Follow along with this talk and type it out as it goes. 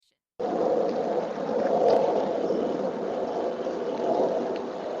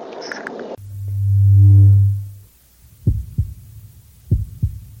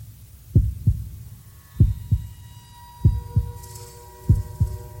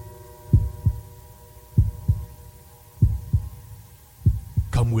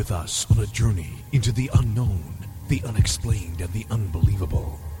Come with us on a journey into the unknown, the unexplained, and the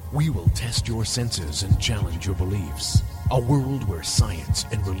unbelievable. We will test your senses and challenge your beliefs. A world where science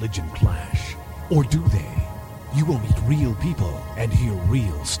and religion clash. Or do they? You will meet real people and hear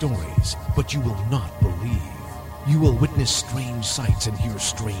real stories, but you will not believe. You will witness strange sights and hear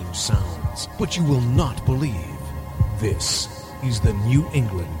strange sounds, but you will not believe. This is the New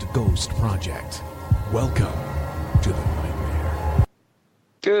England Ghost Project. Welcome to the nightmare.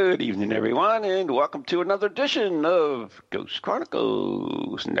 Good evening, everyone, and welcome to another edition of Ghost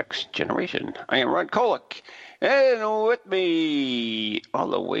Chronicles Next Generation. I am Ron Kolick, and with me, all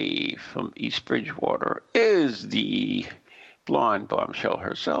the way from East Bridgewater, is the blonde bombshell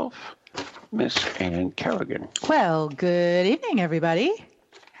herself, Miss Ann Kerrigan. Well, good evening, everybody.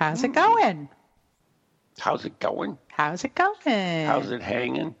 How's it going? How's it going? How's it going? How's it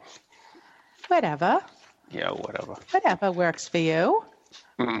hanging? Whatever. Yeah, whatever. Whatever works for you.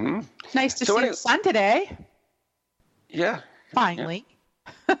 Mm-hmm. Nice to see the sun today. Yeah. Finally.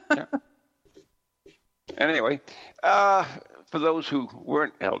 Yeah. Anyway, for those who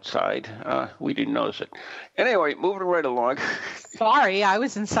weren't outside, we didn't notice it. Anyway, moving right along. Sorry, I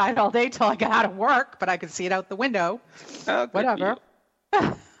was inside all day till I got out of work, but I could see it out the window. Whatever.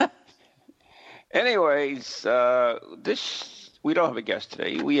 Anyways, we don't have a guest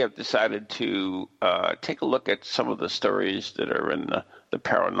today. We have decided to take a look at some of the stories that are in the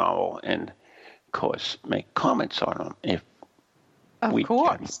paranormal and, of course, make comments on them if we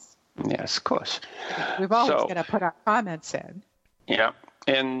can. Yes, of course. We've always got to put our comments in. Yeah.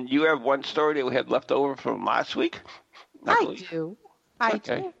 And you have one story that we had left over from last week? I do.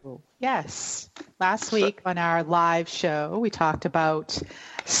 Yes. Last week on our live show, we talked about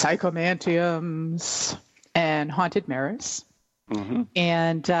psychomantiums and haunted mirrors. Mm-hmm.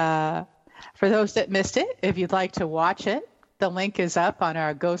 And for those that missed it, if you'd like to watch it, the link is up on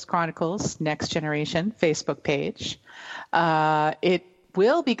our Ghost Chronicles Next Generation Facebook page. It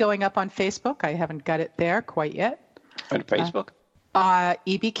will be going up on Facebook. I haven't got it there quite yet. On Facebook?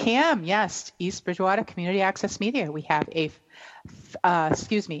 EBCAM, yes. East Bridgewater Community Access Media. We have a,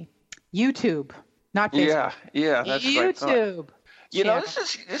 YouTube, not Facebook. Yeah, that's right. YouTube. You know,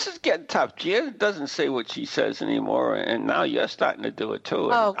 this is getting tough. Jan doesn't say what she says anymore, and now you're starting to do it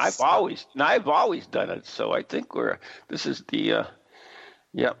too. And I've always done it, so I think we're all going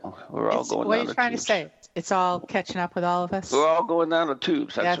down. What are you trying to say? It's all catching up with all of us. We're all going down the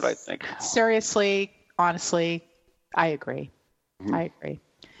tubes. That's what I think. Seriously, honestly, I agree. Mm-hmm. I agree.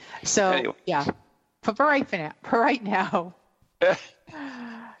 So anyway. Yeah, for right now,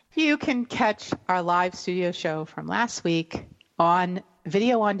 you can catch our live studio show from last week on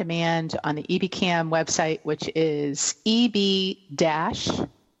video on demand on the EBCAM website, which is eb-cam.org.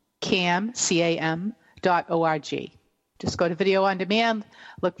 Just go to video on demand,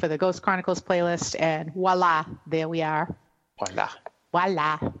 look for the Ghost Chronicles playlist, and voila, there we are.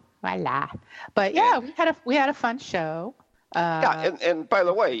 Voila. But yeah, we had a fun show. And by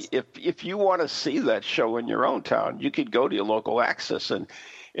the way, if you want to see that show in your own town, you could go to your local access and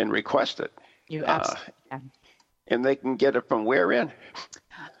request it. You absolutely can. And they can get it from where in?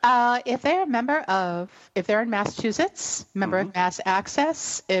 If they're in Massachusetts, member of Mass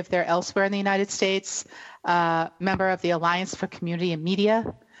Access. If they're elsewhere in the United States, member of the Alliance for Community and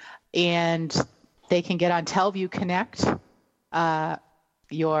Media, and they can get on Telview Connect,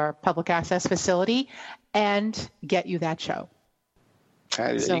 your public access facility, and get you that show.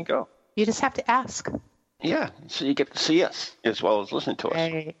 There you go. You just have to ask. Yeah, so you get to see us as well as listen to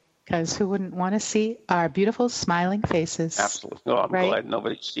us. Because who wouldn't want to see our beautiful smiling faces? Absolutely. No, I'm glad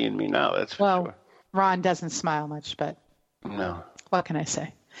nobody's seeing me now. That's for sure. Ron doesn't smile much, but no. What can I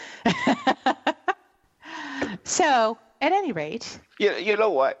say? So, at any rate, you know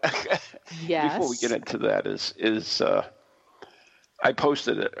what? Yes. Before we get into that, is I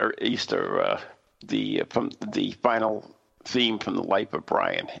posted at Easter from the final theme from the life of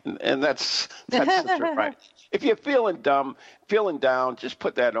Brian, and that's right. If you're feeling down, just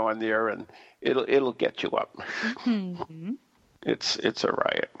put that on there, and it'll get you up. Mm-hmm. It's a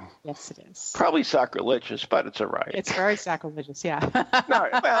riot. Yes, it is. Probably sacrilegious, but it's a riot. It's very sacrilegious, yeah. No,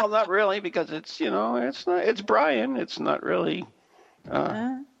 well, not really, because it's it's Brian. It's not really.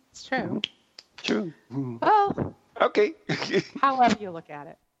 It's true. True. Well. Okay. However you look at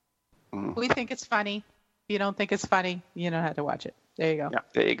it, we think it's funny. If you don't think it's funny, you don't have to watch it. There you go. Yeah,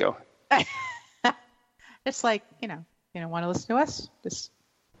 there you go. It's like, you don't want to listen to us, just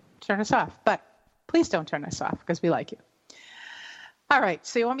turn us off. But please don't turn us off because we like you. All right,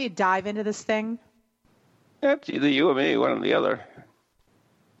 so you want me to dive into this thing? It's either you or me, one or the other.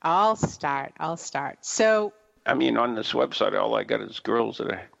 I'll start. So I mean, on this website, all I got is girls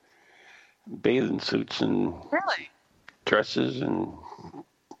that are bathing suits and Really? dresses, and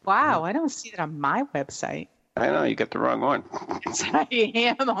Wow, I don't see that on my website. I know you got the wrong one. I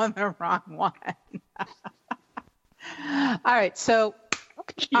am on the wrong one. All right, so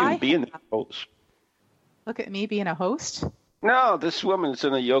You being the host. look at me being a host. No, this woman's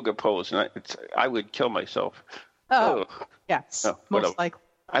in a yoga pose, and I would kill myself. Oh, yes, Oh, most whatever. likely.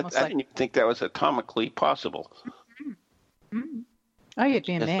 I didn't even think that was atomically possible. Oh, you'd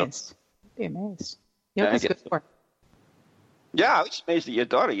be Yes, amazed. Be amazed. Yeah, I Yoga's guess good for. Yeah, I was amazed at your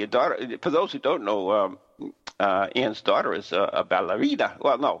daughter. Your daughter, for those who don't know, Ann's daughter is a ballerina.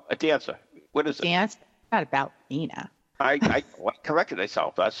 Well, no, a dancer. What is it? Dance, not about Nina. I corrected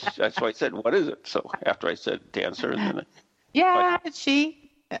myself. That's why I said, what is it? So after I said dancer, and then Yeah,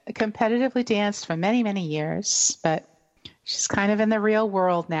 she competitively danced for many, many years, but she's kind of in the real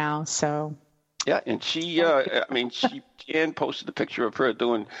world now. So yeah, and she, Ann posted a picture of her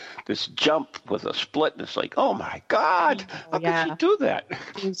doing this jump with a split, and it's like, oh my God, how could she do that?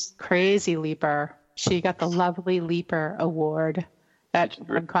 she's a crazy leaper. She got the Lovely Leaper Award at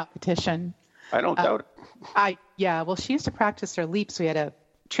one competition. I don't doubt it. Well, she used to practice her leaps. We had a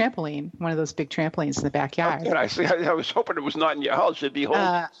trampoline, one of those big trampolines in the backyard. And I was hoping it was not in your house. It'd be holding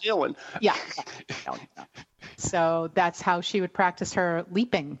the ceiling. Yeah. No. So that's how she would practice her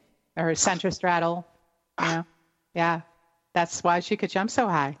leaping, or her center straddle. Yeah. That's why she could jump so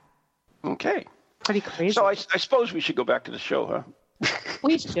high. Okay. Pretty crazy. So I suppose we should go back to the show, huh?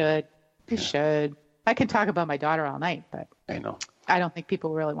 We should. I can talk about my daughter all night, but I know. I don't think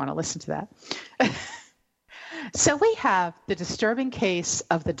people really want to listen to that. So we have the disturbing case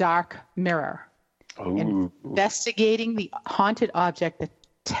of the Dark Mirror, investigating the haunted object that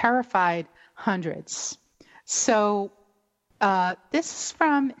terrified hundreds. So this is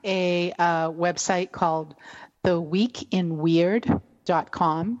from a website called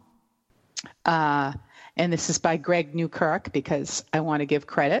theweekinweird.com. And this is by Greg Newkirk, because I want to give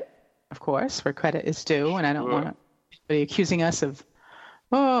credit, of course, where credit is due, and I don't want anybody accusing us of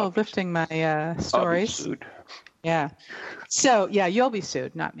lifting my stories. I'll be sued. Yeah. So, you'll be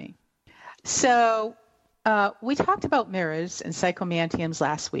sued, not me. So we talked about mirrors and psychomantiums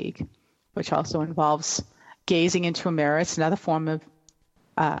last week, which also involves gazing into a mirror. It's another form of,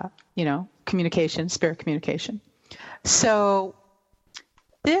 communication, spirit communication. So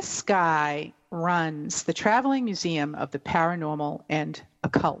this guy runs the Traveling Museum of the Paranormal and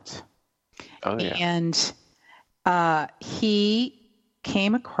Occult. Oh, yeah. And he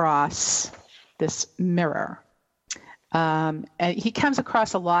came across this mirror. And he comes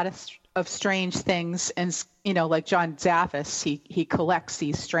across a lot of strange things, and like John Zaffis, he collects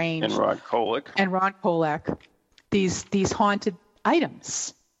these strange, and Ron Kolek, these haunted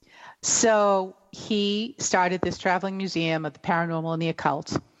items. So he started this Traveling Museum of the Paranormal and the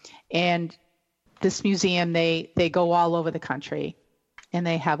Occult, and this museum they go all over the country, and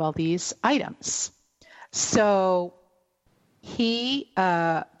they have all these items. So he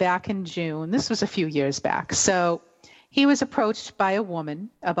back in June, this was a few years back, so he was approached by a woman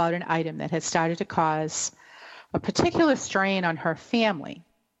about an item that had started to cause a particular strain on her family.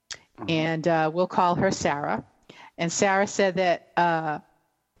 And we'll call her Sarah. And Sarah said that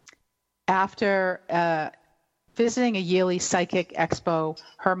after visiting a yearly psychic expo,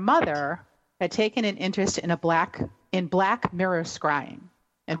 her mother had taken an interest in black mirror scrying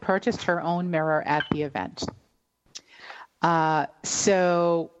and purchased her own mirror at the event.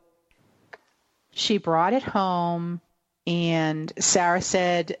 So she brought it home. And Sarah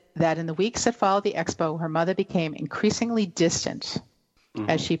said that in the weeks that followed the expo, her mother became increasingly distant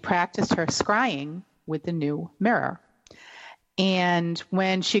as she practiced her scrying with the new mirror. And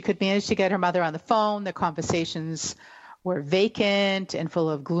when she could manage to get her mother on the phone, the conversations were vacant and full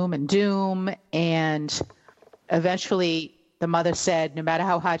of gloom and doom. And eventually the mother said no matter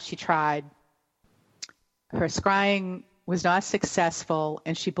how hard she tried, her scrying was not successful,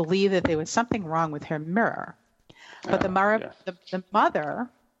 and she believed that there was something wrong with her mirror. But the mother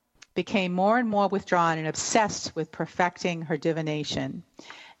became more and more withdrawn and obsessed with perfecting her divination.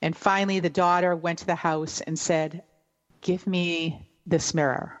 And finally, the daughter went to the house and said, "Give me this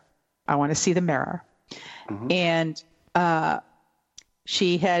mirror. I want to see the mirror." And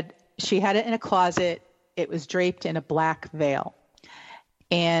she had it in a closet. It was draped in a black veil.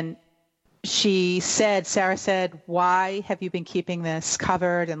 And Sarah said, "Why have you been keeping this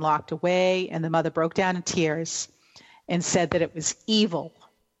covered and locked away?" And the mother broke down in tears and said that it was evil,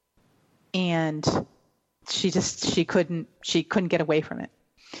 and she couldn't get away from it.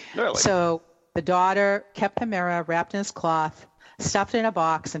 Really? So the daughter kept the mirror wrapped in this cloth, stuffed it in a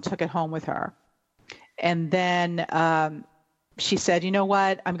box, and took it home with her. And then she said, you know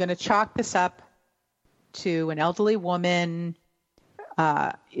what, I'm going to chalk this up to an elderly woman,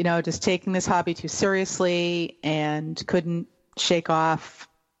 just taking this hobby too seriously and couldn't shake off,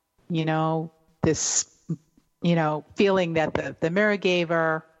 this, feeling that the mirror gave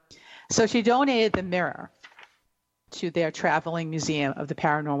her. So she donated the mirror to their traveling museum of the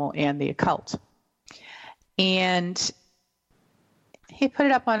paranormal and the occult. And he put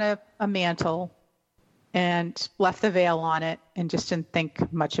it up on a mantle and left the veil on it and just didn't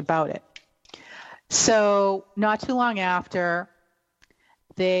think much about it. So not too long after,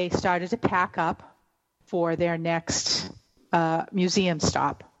 they started to pack up for their next museum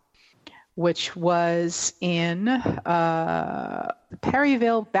stop, which was in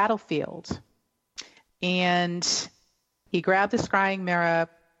Perryville battlefield. And he grabbed the scrying mirror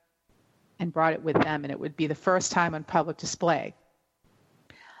and brought it with them, and it would be the first time on public display.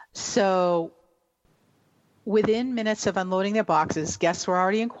 So within minutes of unloading their boxes, guests were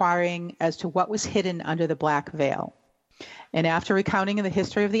already inquiring as to what was hidden under the black veil. And after recounting the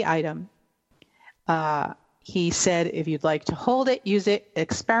history of the item, he said, if you'd like to hold it, use it,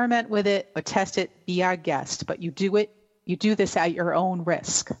 experiment with it, or test it, be our guest. But you do this at your own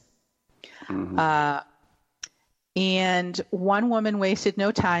risk. Mm-hmm. And one woman wasted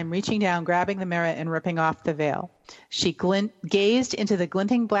no time reaching down, grabbing the mirror, and ripping off the veil. She gazed into the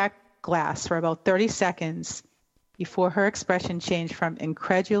glinting black glass for about 30 seconds before her expression changed from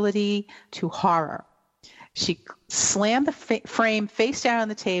incredulity to horror. She slammed the frame face down on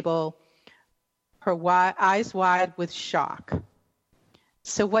the table, her eyes wide with shock.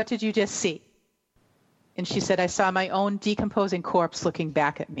 So what did you just see? And she said, I saw my own decomposing corpse looking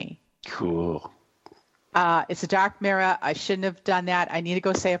back at me. Cool. It's a dark mirror. I shouldn't have done that. I need to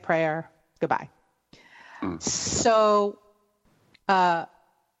go say a prayer. Goodbye. So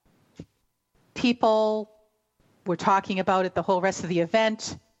people were talking about it the whole rest of the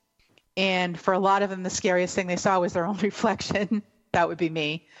event. And for a lot of them, the scariest thing they saw was their own reflection. That would be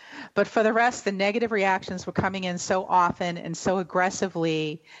me. But for the rest, the negative reactions were coming in so often and so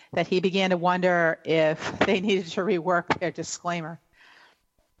aggressively that he began to wonder if they needed to rework their disclaimer.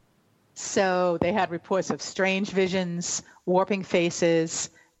 So they had reports of strange visions, warping faces,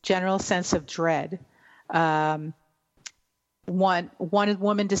 general sense of dread. One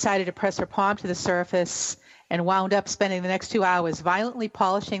woman decided to press her palm to the surface and wound up spending the next 2 hours violently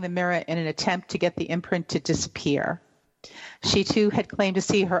polishing the mirror in an attempt to get the imprint to disappear. She too had claimed to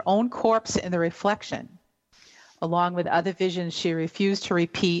see her own corpse in the reflection. Along with other visions she refused to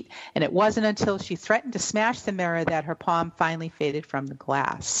repeat, and it wasn't until she threatened to smash the mirror that her palm finally faded from the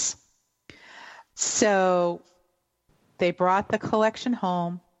glass. So they brought the collection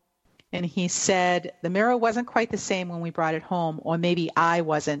home, and he said, the mirror wasn't quite the same when we brought it home, or maybe I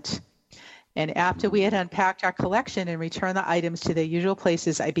wasn't. And after we had unpacked our collection and returned the items to their usual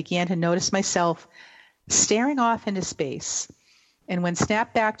places, I began to notice myself staring off into space. And when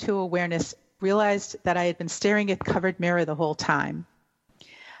snapped back to awareness, realized that I had been staring at the covered mirror the whole time.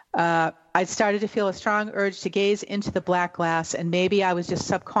 I started to feel a strong urge to gaze into the black glass, and maybe I was just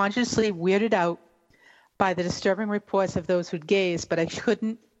subconsciously weirded out by the disturbing reports of those who'd gazed, but I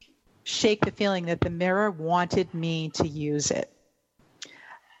couldn't shake the feeling that the mirror wanted me to use it.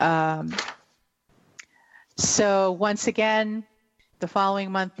 So once again, the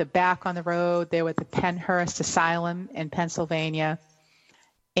following month, they're back on the road. They were at the Pennhurst Asylum in Pennsylvania.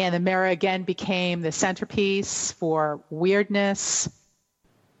 And the mirror again became the centerpiece for weirdness.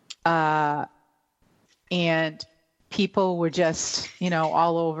 And people were just,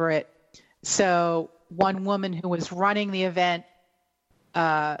 all over it. So one woman who was running the event,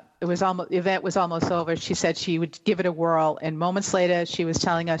 the event was almost over. She said she would give it a whirl. And moments later, she was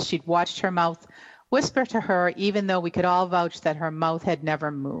telling us she'd watched her mouth whisper to her, even though we could all vouch that her mouth had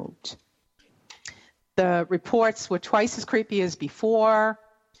never moved. The reports were twice as creepy as before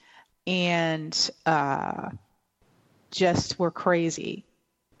and just were crazy.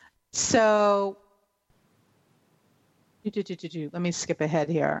 So let me skip ahead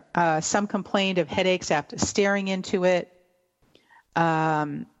here. Some complained of headaches after staring into it.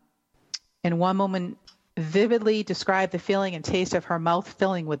 And one woman vividly described the feeling and taste of her mouth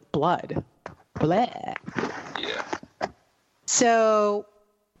filling with blood. Blah. Yeah. So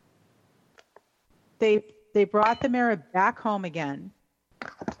they brought the mirror back home again.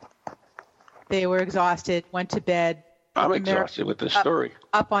 They were exhausted, went to bed. I'm exhausted with this story.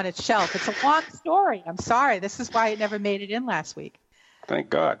 Up on its shelf. It's a long story. I'm sorry. This is why it never made it in last week. Thank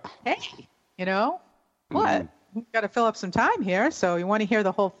God. Hey, what? We've got to fill up some time here, so you want to hear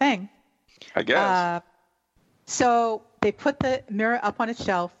the whole thing. I guess. So they put the mirror up on its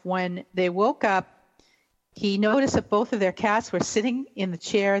shelf. When they woke up, he noticed that both of their cats were sitting in the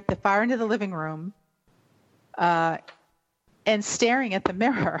chair at the far end of the living room and staring at the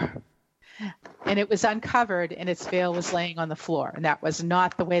mirror. And it was uncovered and its veil was laying on the floor. And that was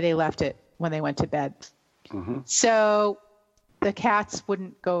not the way they left it when they went to bed. Mm-hmm. So the cats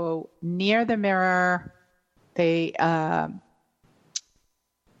wouldn't go near the mirror.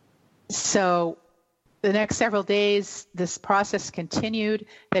 So the next several days, this process continued.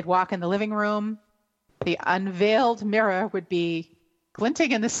 They'd walk in the living room. The unveiled mirror would be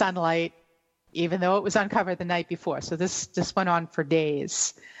glinting in the sunlight, even though it was uncovered the night before. So this went on for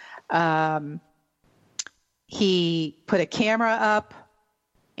days. He put a camera up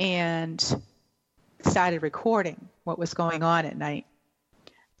and started recording what was going on at night.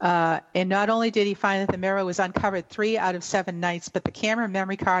 And not only did he find that the mirror was uncovered 3 out of 7 nights, but the camera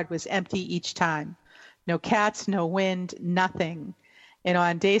memory card was empty each time. No cats, no wind, nothing. And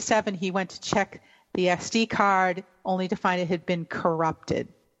on day 7, he went to check the SD card only to find it had been corrupted,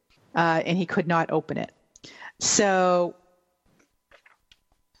 and he could not open it. So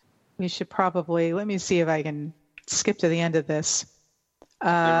we should probably, let me see if I can skip to the end of this.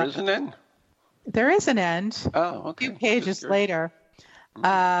 There is an end? There is an end. Oh, okay. A few pages later.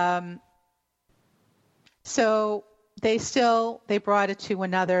 So they brought it to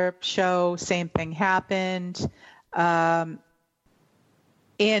another show. Same thing happened. And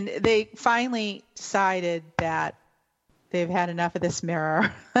they finally decided that they've had enough of this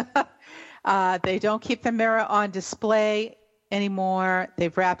mirror. They don't keep the mirror on display anymore.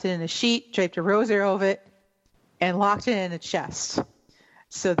 They've wrapped it in a sheet, draped a rosary over it, and locked it in a chest.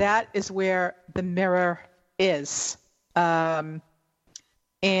 So that is where the mirror is. And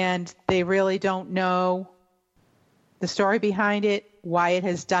they really don't know the story behind it, why it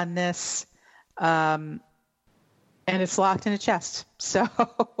has done this. And it's locked in a chest. So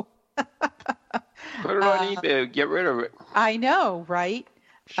put it on eBay, get rid of it. I know, right?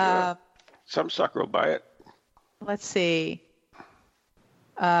 Sure. Some sucker will buy it. Let's see.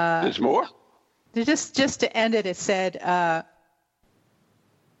 There's more? Just to end it, it said,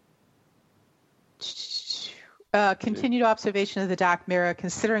 continued observation of the dark mirror.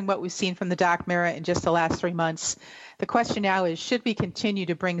 Considering what we've seen from the dark mirror in just the last 3 months, the question now is, should we continue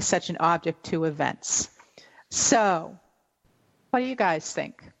to bring such an object to events? So, what do you guys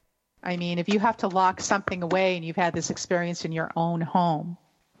think? I mean, if you have to lock something away and you've had this experience in your own home,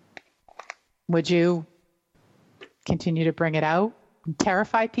 would you continue to bring it out and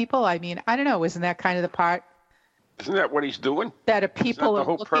terrify people? I mean, I don't know. Isn't that kind of the part? Isn't that what he's doing? That people the are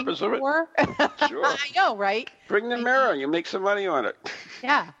whole looking purpose of it? for? Sure. I know, right? Bring the mirror. You make some money on it.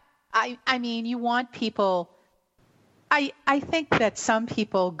 Yeah. I mean, you want people. I think that some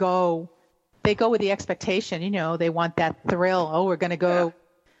people go with the expectation, they want that thrill. Oh, we're going to go. Yeah.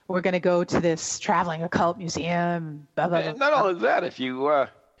 We're going to go to this traveling occult museum. Blah, blah, blah. Not only that, if you.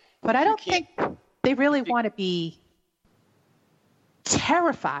 But I don't think they really want to be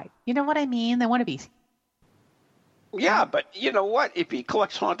terrified. You know what I mean? They want to be. Yeah, but you know what? If he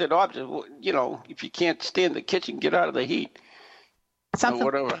collects haunted objects, if you can't stand the kitchen, get out of the heat. Something or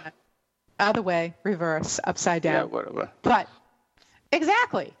whatever. Like that. Other way, reverse, upside down. Yeah, whatever. But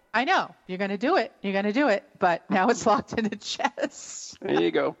exactly. I know. You're going to do it. But now it's locked in a chest. There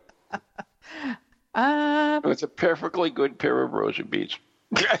you go. It's a perfectly good pair of rosary beads.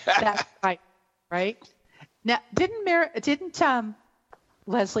 That's right? Now, didn't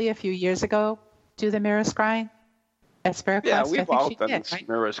Leslie a few years ago do the mirror scrying at Spirit Quest? Yeah, we've all done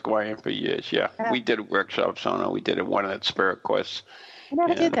mirror scrying for years. Yeah, we did workshops on it. We did one at Spirit Quest. I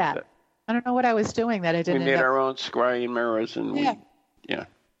never did that. I don't know what I was doing that I didn't. We made our own scrying mirrors, and yeah.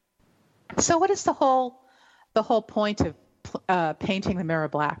 So, what is the whole point of painting the mirror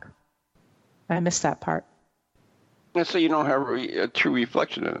black? I missed that part. And so you don't have a true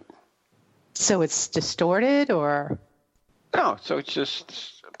reflection in it. So it's distorted, or? No, so it's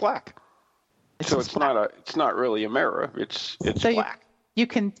just black. It's not really a mirror. It's so black. You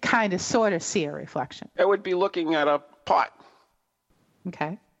can kind of sort of see a reflection. It would be looking at a pot.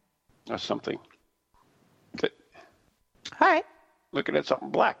 Okay. Or something. All right. Looking at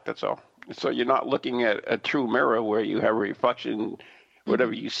something black, that's all. So you're not looking at a true mirror where you have a reflection,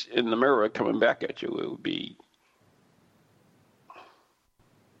 whatever you see in the mirror coming back at you. It would be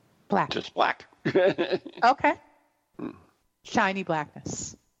black. Just black. Okay. Shiny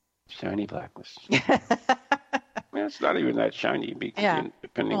blackness. Shiny blackness. It's not even that shiny,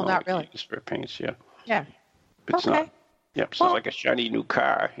 depending on what you use for paints. Yeah. Yeah. It's not. Yeah, it's not like a shiny new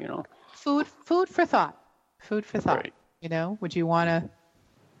car, Food for thought. Food for thought. Right. Would you want to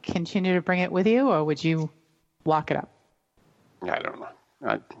continue to bring it with you, or would you lock it up? I don't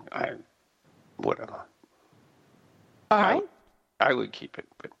know. I whatever. All right. I would keep it,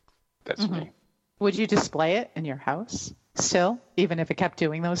 but that's me. Would you display it in your house still, even if it kept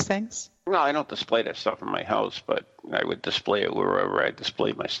doing those things? No, I don't display that stuff in my house, but I would display it wherever I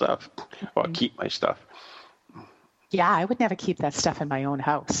display my stuff or keep my stuff. Yeah, I would never keep that stuff in my own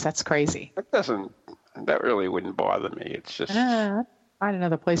house. That's crazy. That really wouldn't bother me. It's just find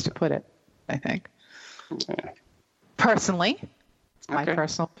another place to put it, I think. Yeah. Personally, it's my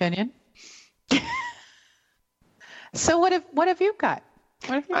personal opinion. So what have you got?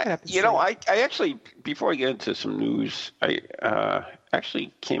 What have you got up to say? I actually, before I get into some news, I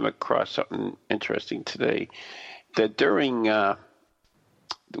actually came across something interesting today, that during World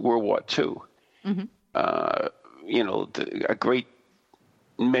War II, a great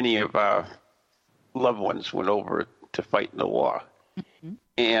many of our loved ones went over to fight in the war.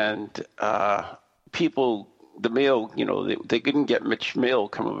 And people, the mail, they couldn't get much mail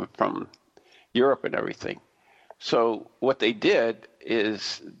coming from Europe and everything. So what they did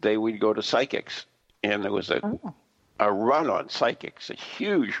is they would go to psychics, and there was a run on psychics, a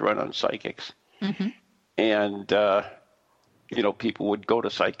huge run on psychics. And, people would go to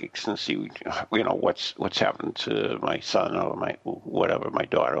psychics and see, what's happened to my son or my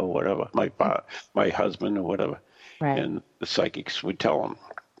daughter or whatever, my husband or whatever. Right. And the psychics would tell them.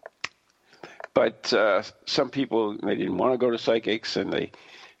 But some people, they didn't want to go to psychics, and they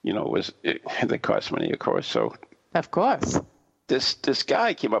cost money, of course. So, of course, this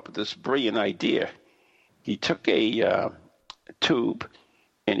guy came up with this brilliant idea. He took a tube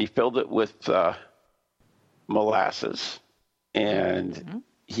and he filled it with molasses, and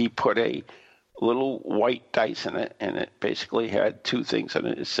he put a little white dice in it, and it basically had two things in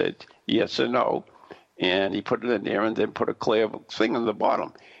it. It said yes or no, and he put it in there and then put a clear thing on the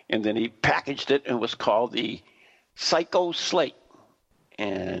bottom, and then he packaged it, and it was called the Psycho Slate.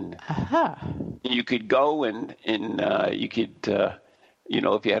 And you could go and you could,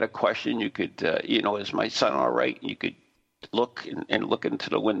 if you had a question, you could, is my son all right? You could look and look into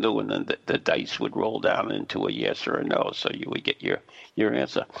the window, and then the dice would roll down into a yes or a no, so you would get your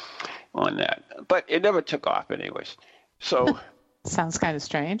answer on that. But it never took off anyways. So sounds kind of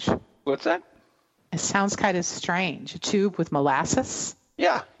strange. What's that? It sounds kind of strange. A tube with molasses?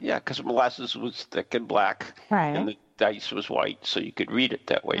 Yeah, because molasses was thick and black, right, and the dice was white, so you could read it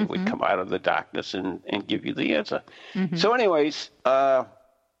that way. It would come out of the darkness and give you the answer. So anyways,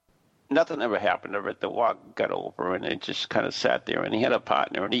 nothing ever happened of it. The war got over, and it just kind of sat there. And he had a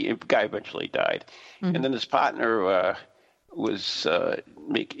partner, and the guy eventually died. And then his partner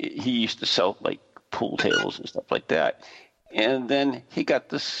he used to sell like pool tables and stuff like that. And then he got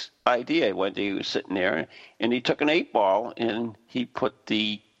this idea. One day he was sitting there, and he took an 8-ball, and he put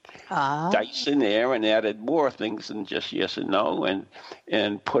the dice in there and added more things than just yes and no,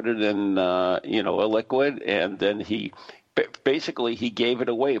 and put it in a liquid, and then he basically he gave it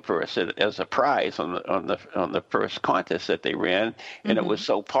away for us as a prize on the first contest that they ran, and it was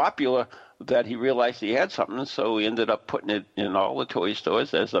so popular that he realized he had something, so he ended up putting it in all the toy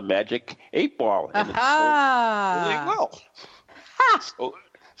stores as a magic 8-ball. And it sold really well.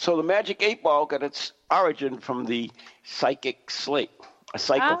 So the magic 8-ball got its origin from the psychic slate, a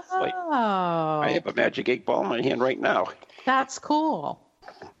psycho slate. I have a magic 8-ball in my hand right now. That's cool.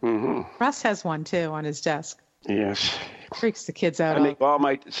 Russ has one too on his desk. Yes. Freaks the kids out. I make all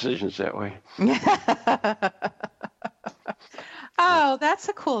my decisions that way. Oh, that's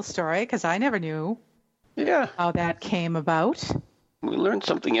a cool story, because I never knew how that came about. We learn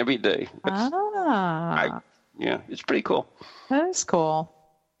something every day. It's pretty cool. That is cool.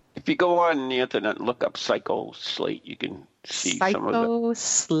 If you go on the internet and look up Psycho Slate, you can see some of it. Psycho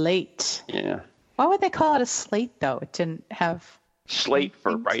Slate. Yeah. Why would they call it a slate, though? It didn't have... Slate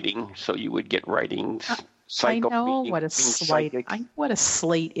for writing, so you would get writings. I know what a slate. What a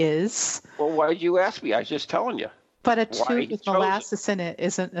slate is. Well, why did you ask me? I was just telling you. But a tube with molasses in it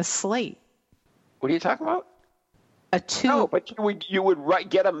isn't a slate. What are you talking about? A tube. No, but you would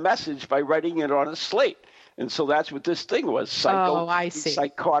get a message by writing it on a slate. And so that's what this thing was. I see.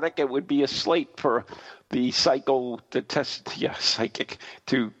 Psychotic, it would be a slate for the psychic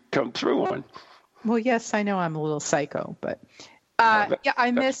to come through on. Well, yes, I know I'm a little psycho, but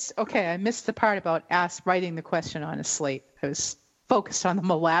I missed the part about writing the question on a slate. I was focused on the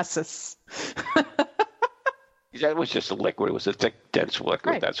molasses. That was just a liquid. It was a thick, dense liquid.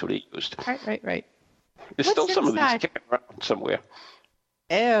 Right. That's what he used. Right. There's still some of these kicking around somewhere.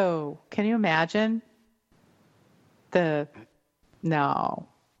 Ew. Can you imagine? No.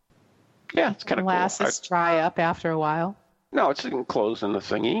 Yeah, it's kind of molasses dry up after a while. No, it's enclosed in the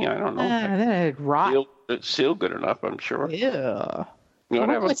thingy. I don't know. Then it'd rot. It's sealed good enough, I'm sure. Yeah.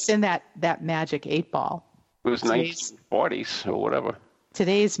 Whatever. What's in that magic 8-ball? It was 1940s or whatever.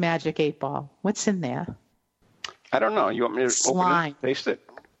 Today's Magic 8 Ball. What's in there? I don't know. You want me to Slime. open it, taste it?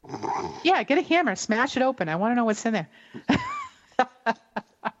 Yeah, get a hammer, smash it open. I want to know what's in there.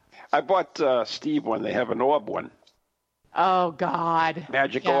 I bought Steve one. They have an orb one. Oh, God.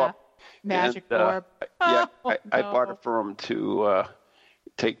 Magic orb. Magic orb. I No. bought it for him to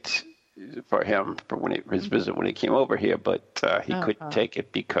take for him for his visit when he came over here, but he couldn't take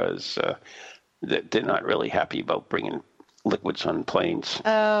it because they're not really happy about bringing liquids on planes.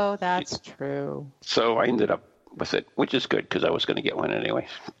 Oh, that's true. So I ended up with it, which is good because I was going to get one anyway.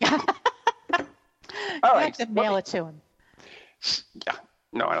 All right. You have to mail it to him. Yeah.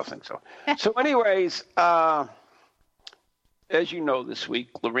 No, I don't think so. So anyways, as you know, this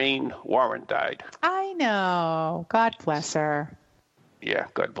week, Lorraine Warren died. I know. God bless her. Yeah,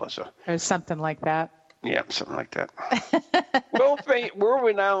 God bless her. Or something like that. Yeah, something like that.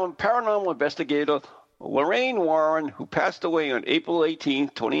 World-renowned paranormal investigator Lorraine Warren, who passed away on April 18,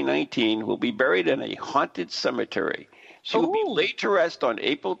 2019, will be buried in a haunted cemetery. She will be laid to rest on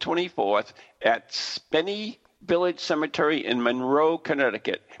April 24th at Spenny Village Cemetery in Monroe,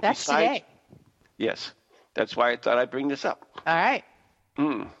 Connecticut. That's today. Yes. That's why I thought I'd bring this up. All right.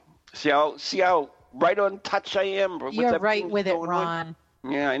 See how right on touch I am? You're right with it, Ron.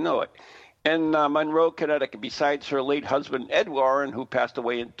 Yeah, I know it. In Monroe, Connecticut, besides her late husband, Ed Warren, who passed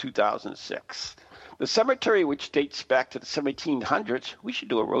away in 2006. The cemetery, which dates back to the 1700s, we should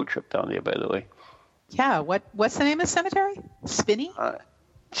do a road trip down there, by the way. Yeah, what's the name of the cemetery? Spinney?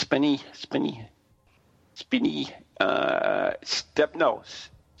 Stepney.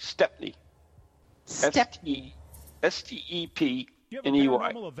 Stepney. S-T-E-P-N-E-Y. Do you have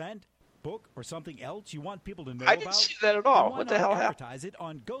a paranormal event, book, or something else you want people to know about? I didn't see that at all. What the hell happened? Advertise it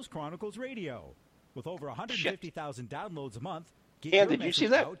on Ghost Chronicles Radio. With over 150,000 downloads a month, get And your did you see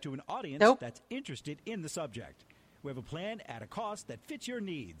message that? out to an audience that's interested in the subject. We have a plan at a cost that fits your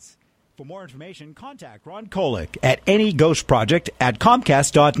needs. For more information, contact Ron Kolick at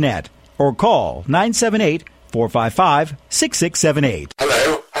anyghostproject@comcast.net or call 978-455-6678.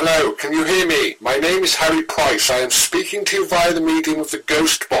 Hello, can you hear me? My name is Harry Price. I am speaking to you via the medium of the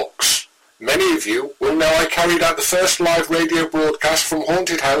Ghost Box. Many of you will know I carried out the first live radio broadcast from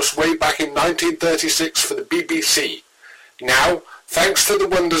Haunted House way back in 1936 for the BBC. Now, thanks to the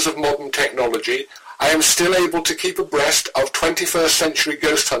wonders of modern technology, I am still able to keep abreast of 21st century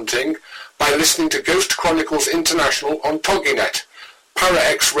ghost hunting by listening to Ghost Chronicles International on TogiNet,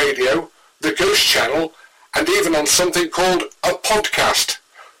 ParaX Radio, the Ghost Channel, and even on something called a podcast.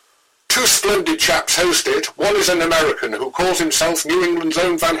 Two splendid chaps host it. One is an American who calls himself New England's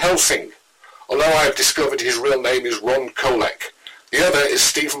own Van Helsing, although I have discovered his real name is Ron Kolick. The other is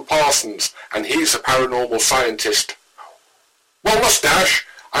Stephen Parsons, and he's a paranormal scientist. Well, mustache,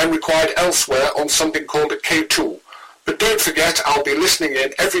 I'm required elsewhere on something called a K2. But don't forget, I'll be listening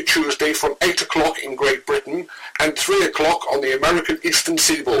in every Tuesday from 8 o'clock in Great Britain and 3 o'clock on the American Eastern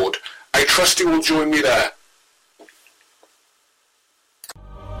Seaboard. I trust you will join me there.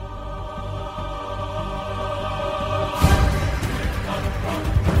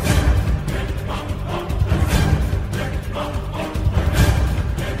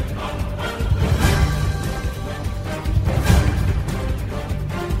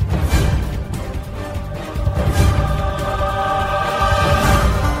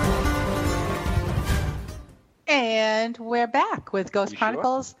 And we're back with Ghost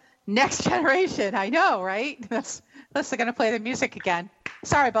Chronicles Next Generation. I know, right? Unless they're going to play the music again.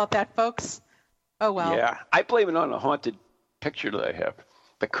 Sorry about that, folks. Oh, well. Yeah, I blame it on a haunted picture that I have,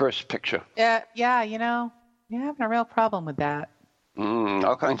 the cursed picture. Yeah, you know, you're having a real problem with that.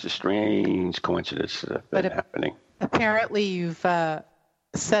 All kinds of strange coincidences have been happening. Apparently you've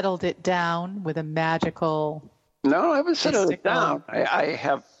settled it down with a magical... No, I haven't settled it down. I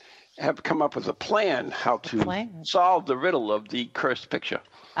have come up with a plan how to solve the riddle of the cursed picture.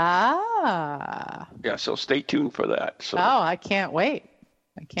 Ah. Yeah, so stay tuned for that. So, I can't wait.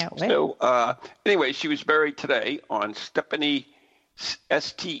 So, anyway, she was buried today on Stepney,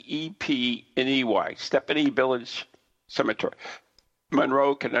 S-T-E-P-N-E-Y, Stepney Village Cemetery,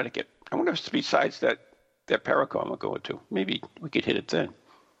 Monroe, Connecticut. I wonder if besides that Paracom we're going to, maybe we could hit it then.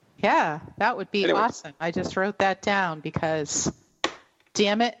 Yeah, that would be awesome. I just wrote that down because,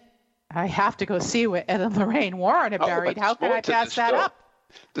 damn it, I have to go see where Ed and Lorraine Warren are buried. How can I pass that up?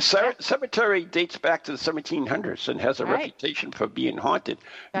 The cemetery dates back to the 1700s and has a reputation for being haunted.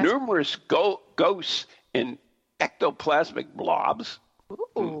 Numerous ghosts and ectoplasmic blobs.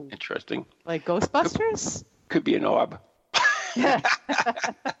 Ooh. Interesting. Like Ghostbusters? Could be an orb.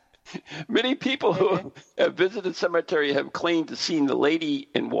 Many people who have visited the cemetery have claimed to see the lady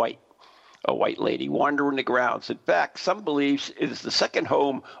in white, a white lady wandering the grounds. In fact, some believe it is the second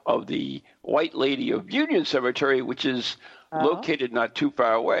home of the White Lady of Union Cemetery, which is located not too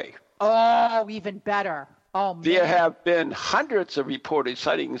far away. Oh, even better. Oh, man. There have been hundreds of reported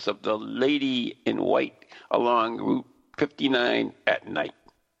sightings of the lady in white along Route 59 at night.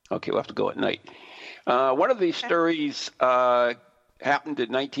 Okay, we'll have to go at night. One of these stories happened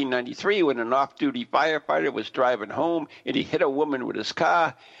in 1993 when an off-duty firefighter was driving home and he hit a woman with his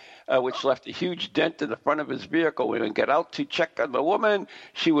car, which left a huge dent in the front of his vehicle. When he got out to check on the woman,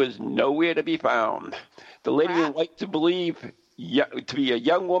 she was nowhere to be found. The lady in white to be a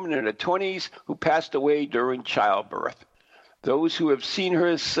young woman in her 20s who passed away during childbirth. Those who have seen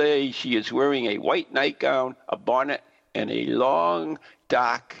her say she is wearing a white nightgown, a bonnet, and has long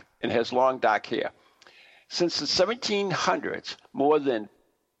dark hair. Since the 1700s, more than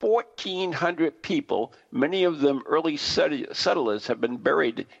 1,400 people, many of them early settlers, have been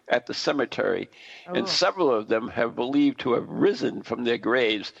buried at the cemetery, and several of them have believed to have risen from their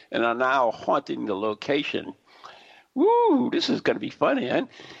graves and are now haunting the location. Woo, this is going to be fun, Ann.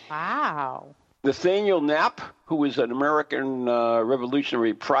 Wow. Nathaniel Knapp, who was an American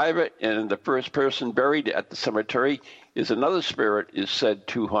Revolutionary private and the first person buried at the cemetery, is another spirit is said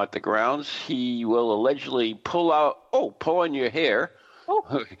to haunt the grounds. He will allegedly pull on your hair.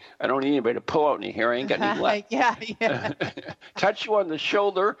 Oh. I don't need anybody to pull out any hair. I ain't got any left. Yeah. Touch you on the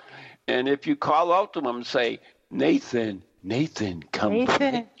shoulder, and if you call out to him, say, Nathan, come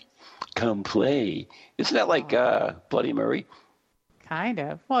play. Isn't that like Bloody Mary? Kind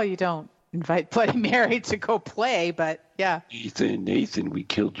of. Well, you don't invite Bloody Mary to go play, but yeah. Nathan, we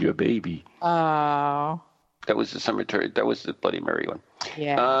killed your baby. Oh. That was the cemetery. That was the Bloody Mary one.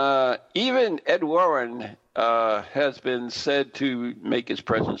 Yeah. Even Ed Warren has been said to make his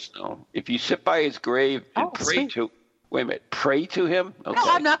presence known. If you sit by his grave and pray to him. Okay. No,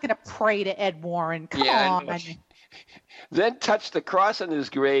 I'm not going to pray to Ed Warren. Come on. Then touch the cross on his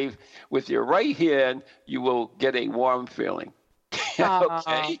grave with your right hand. You will get a warm feeling.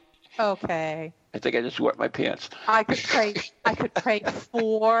 Okay. Okay. I think I just wet my pants. I could pray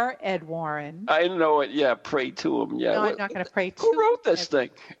for Ed Warren. I know it. Yeah, pray to him. Yeah. No, I'm not going to pray to Who wrote this thing?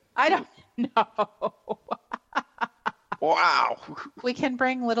 I don't know. Wow. We can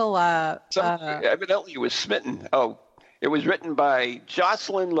bring little. Evidently, it was smitten. Oh, it was written by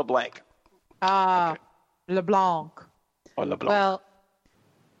Jocelyn LeBlanc. LeBlanc. Oh, LeBlanc. Well,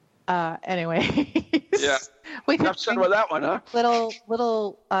 anyway. Yeah. We could Enough said with that one, huh?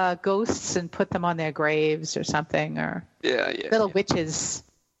 Little ghosts and put them on their graves or something, or little witches.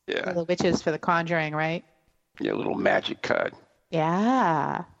 Yeah. Little witches for the Conjuring, right? Yeah, little magic card.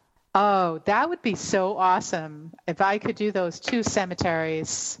 Yeah. Oh, that would be so awesome if I could do those two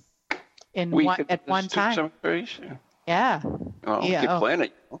cemeteries at one time. Cemeteries? Yeah. Oh, you could plan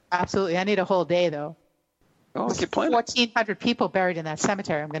it. Absolutely. I need a whole day though. Oh, we could plan it. 1,400 people buried in that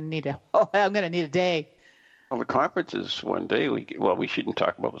cemetery. I'm going to need a day. Well, the conference is one day. We shouldn't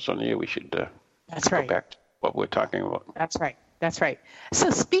talk about this on the air. We should go back to what we're talking about. That's right. So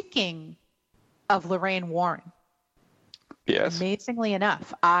speaking of Lorraine Warren, yes. Amazingly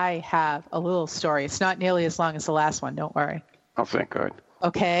enough, I have a little story. It's not nearly as long as the last one. Don't worry. Oh, thank God.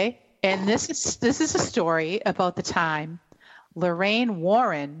 Okay, and this is a story about the time Lorraine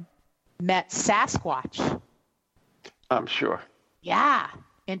Warren met Sasquatch. I'm sure. Yeah,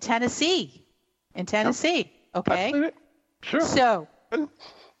 in Tennessee. Yep. Okay. Sure. So, all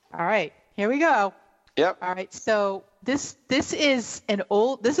right, here we go. Yep. All right. So this is an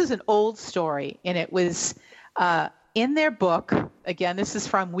old story, and it was in their book. Again, this is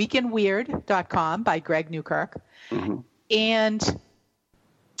from weekandweird.com by Greg Newkirk, and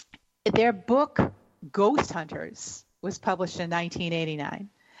their book Ghost Hunters was published in 1989.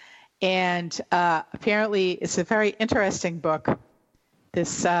 And apparently it's a very interesting book.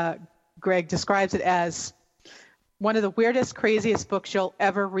 This Greg describes it as one of the weirdest, craziest books you'll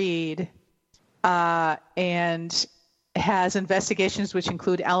ever read, and has investigations which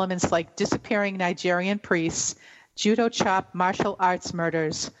include elements like disappearing Nigerian priests, judo chop martial arts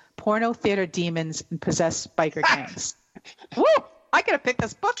murders, porno theater demons, and possessed biker gangs. Woo! I could have picked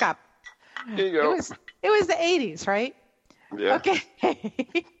this book up. There you go. It was the 80s, right? Yeah. Okay.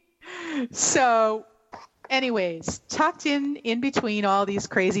 So, anyways, tucked in between all these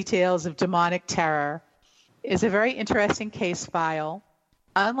crazy tales of demonic terror is a very interesting case file,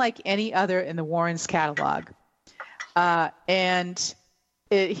 unlike any other in the Warrens' catalog. And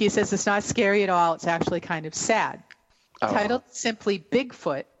he says it's not scary at all. It's actually kind of sad. Titled simply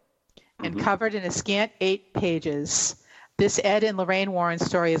Bigfoot and covered in a scant 8 pages, this Ed and Lorraine Warren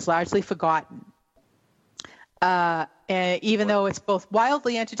story is largely forgotten. even though it's both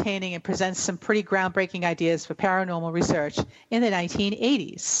wildly entertaining and presents some pretty groundbreaking ideas for paranormal research in the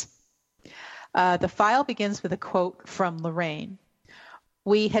 1980s. The file begins with a quote from Lorraine.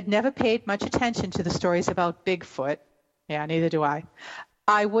 "We had never paid much attention to the stories about Bigfoot." Yeah, neither do I.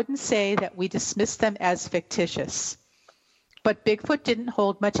 "I wouldn't say that we dismissed them as fictitious. But Bigfoot didn't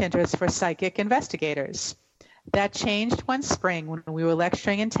hold much interest for psychic investigators. That changed one spring when we were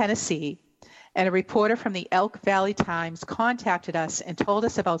lecturing in Tennessee, and a reporter from the Elk Valley Times contacted us and told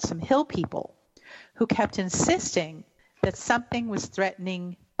us about some hill people who kept insisting that something was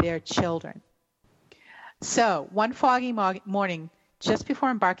threatening their children. So, one foggy morning, just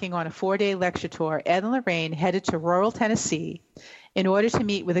before embarking on a 4-day lecture tour, Ed and Lorraine headed to rural Tennessee in order to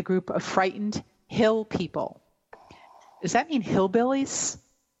meet with a group of frightened hill people. Does that mean hillbillies?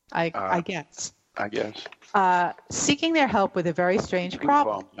 I guess. I guess. Seeking their help with a very strange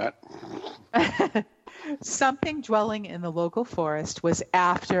problem. Something dwelling in the local forest was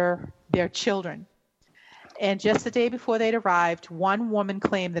after their children. And just the day before they'd arrived, one woman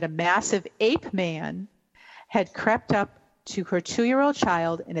claimed that a massive ape man had crept up to her 2-year-old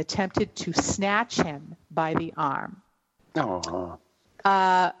child and attempted to snatch him by the arm.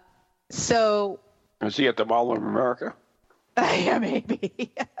 So... Was he at the Mall of America? Yeah,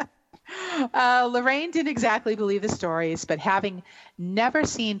 maybe. Lorraine didn't exactly believe the stories, but having never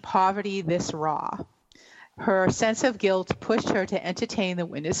seen poverty this raw, her sense of guilt pushed her to entertain the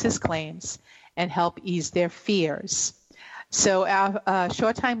witnesses' claims and help ease their fears. So a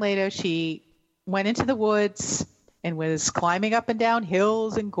short time later, she went into the woods and was climbing up and down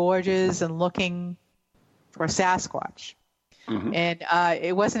hills and gorges and looking for Sasquatch. Mm-hmm. And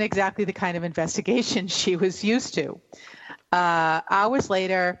it wasn't exactly the kind of investigation she was used to. Hours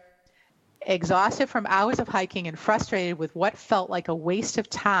later, exhausted from hours of hiking and frustrated with what felt like a waste of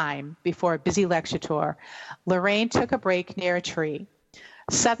time before a busy lecture tour, Lorraine took a break near a tree.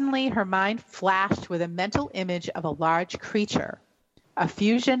 Suddenly, her mind flashed with a mental image of a large creature, a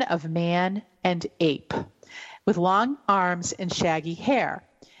fusion of man and ape, with long arms and shaggy hair.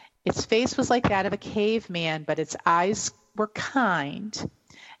 Its face was like that of a caveman, but its eyes were kind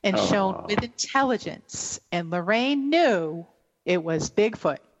and shone with intelligence, and Lorraine knew it was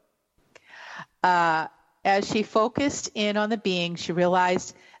Bigfoot. As she focused in on the being, she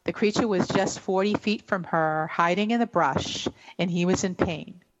realized the creature was just 40 feet from her, hiding in the brush, and he was in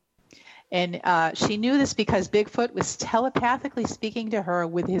pain. And she knew this because Bigfoot was telepathically speaking to her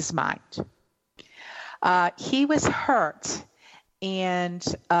with his mind. He was hurt, and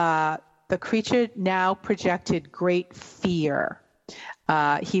the creature now projected great fear.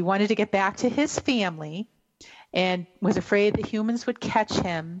 He wanted to get back to his family and was afraid that humans would catch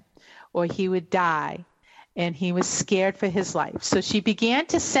him or he would die, and he was scared for his life. So she began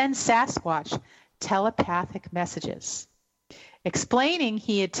to send Sasquatch telepathic messages, explaining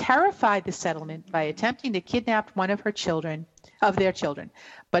he had terrified the settlement by attempting to kidnap one of their children.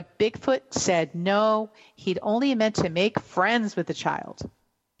 But Bigfoot said no, he'd only meant to make friends with the child.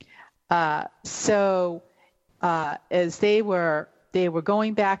 So as they were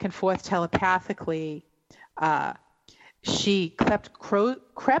going back and forth telepathically, she crept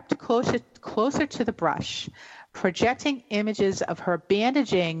closer to the brush, projecting images of her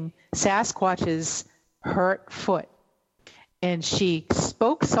bandaging Sasquatch's hurt foot. And she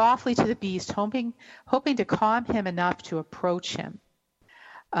spoke softly to the beast, hoping to calm him enough to approach him.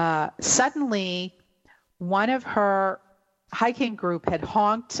 Suddenly, one of her hiking group had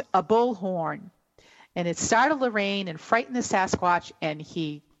honked a bullhorn, and it startled Lorraine and frightened the Sasquatch, and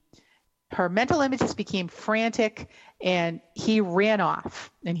her mental images became frantic, and he ran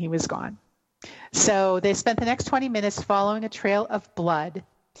off, and he was gone. So they spent the next 20 minutes following a trail of blood,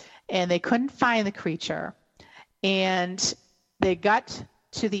 and they couldn't find the creature. And they got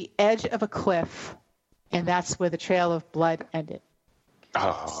to the edge of a cliff, and that's where the trail of blood ended.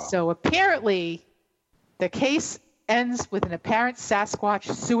 So apparently, the case ends with an apparent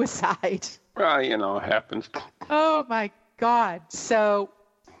Sasquatch suicide. Well, it happens. Oh, my God. So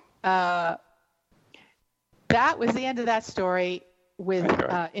that was the end of that story with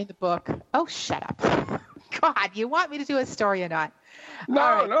in the book. Oh, shut up. God, you want me to do a story or not?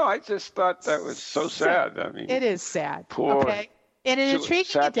 No, I just thought that was so sad. I mean, it is sad. Poor okay. In an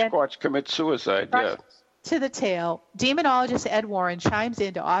intriguing Sasquatch commits suicide, yeah. To the tale, demonologist Ed Warren chimes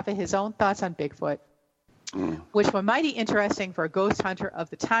in to offer his own thoughts on Bigfoot, which were mighty interesting for a ghost hunter of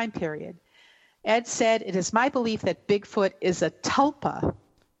the time period. Ed said, "It is my belief that Bigfoot is a tulpa,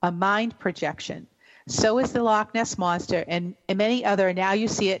 a mind projection. So is the Loch Ness Monster and many other now you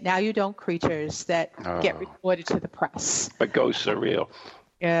see it, now you don't creatures that get reported to the press." But ghosts are real.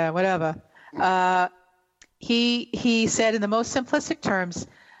 Yeah, whatever. he said in the most simplistic terms,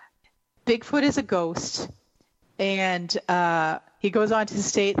 Bigfoot is a ghost, and he goes on to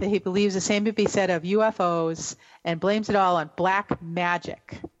state that he believes the same could be said of UFOs and blames it all on black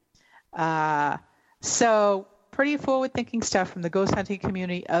magic. So pretty forward-thinking stuff from the ghost hunting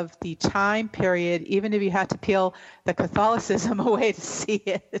community of the time period, even if you had to peel the Catholicism away to see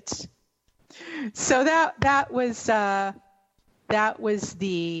it. So that was the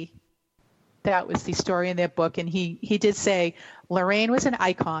story in their book, and he did say Lorraine was an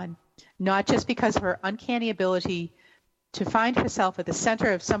icon, not just because of her uncanny ability to find herself at the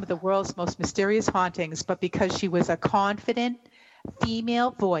center of some of the world's most mysterious hauntings, but because she was a confident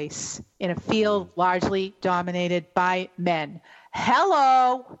female voice in a field largely dominated by men.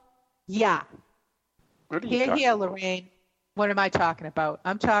 Hello. Yeah. Here, Lorraine. What am I talking about?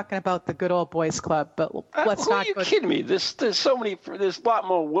 I'm talking about the good old boys club, but let's not. Are you kidding me? There's a lot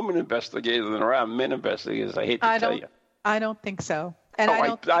more women investigators than there are men investigators. I hate to tell you. I don't think so. And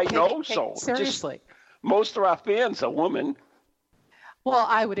I know so. Seriously. Most of our fans are women. Well,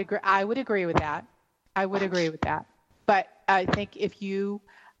 I would agree with that. But I think if you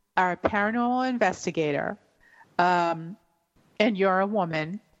are a paranormal investigator, and you're a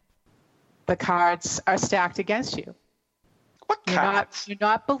woman, the cards are stacked against you. What cards? You're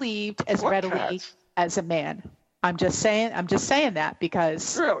not believed as readily as a man. I'm just saying that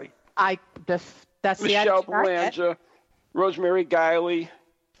because really, that's Michelle Belanger, Rosemary Guiley.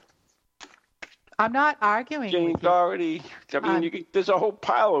 I'm not arguing Jane with Doherty. I mean, there's a whole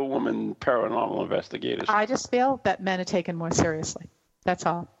pile of women paranormal investigators. I just feel that men are taken more seriously. That's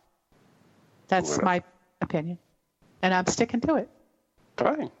all. That's my opinion. And I'm sticking to it.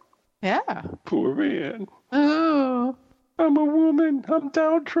 Fine. Yeah. Poor man. Oh. I'm a woman. I'm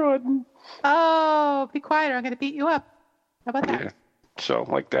downtrodden. Oh, be quiet or I'm going to beat you up. How about that? Yeah. So,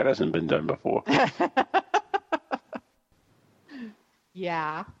 like, that hasn't been done before.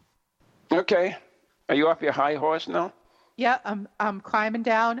 Yeah. Okay. Are you off your high horse now? Yeah, I'm climbing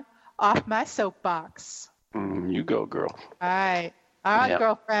down off my soapbox. You go, girl. All right,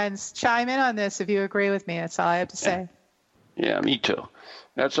 girlfriends, chime in on this if you agree with me. That's all I have to say. Yeah, me too.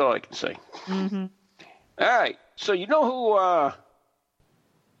 That's all I can say. Mm-hmm. All right. So you know who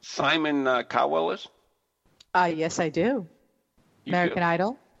Simon Cowell is? Yes, I do. American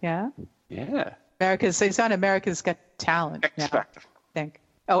Idol. Yeah. Yeah. He's on America's Got Talent. X Factor. I think.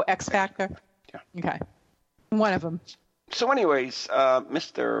 Oh, X Factor? Yeah. Okay. One of them. So anyways,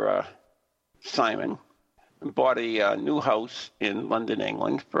 Mr. Simon bought a new house in London,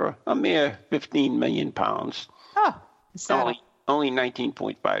 England for a mere £15 million. Oh, is that only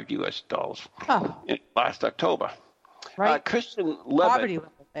 $19.5 US dollars. Oh. Last October. Right. Christian Levitt. Poverty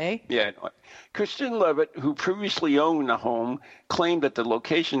level, eh? Yeah. Christian Levitt, who previously owned the home, claimed that the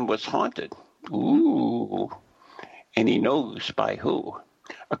location was haunted. Ooh. And he knows by who.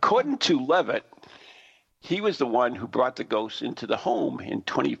 According to Levitt, he was the one who brought the ghost into the home in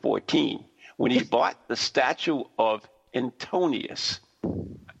 2014 when he bought the statue of Antonius.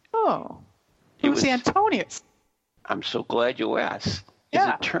 Oh. Who's Antonius? I'm so glad you asked. Yeah.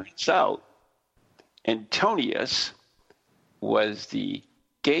 As it turns out, Antonius was the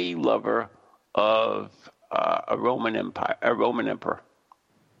gay lover of a Roman emperor.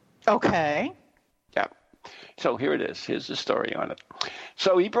 Okay. Yeah. So here it is. Here's the story on it.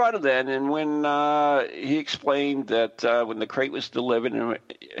 So he brought it in, and when he explained that when the crate was delivered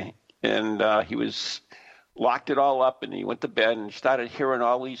and he was locked it all up, and he went to bed and started hearing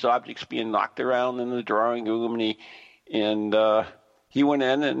all these objects being knocked around in the drawing room, and he went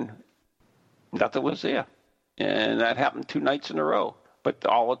in and nothing was there. And that happened 2 nights in a row. But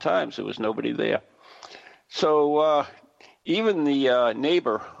all the times there was nobody there. So even the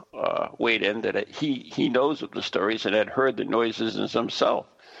neighbor weighed in that he knows of the stories and had heard the noises himself.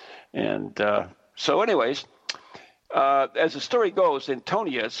 And so anyways, as the story goes,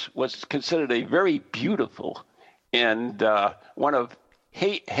 Antonius was considered a very beautiful and one of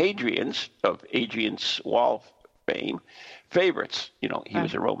Hadrian's Wall fame favorites. You know, he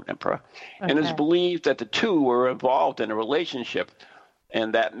was a Roman emperor. Okay. And it's believed that the two were involved in a relationship,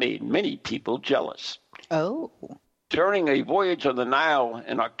 and that made many people jealous. Oh. During a voyage on the Nile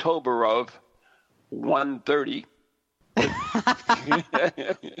in October of 130.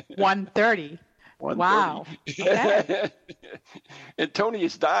 130. Wow. Okay.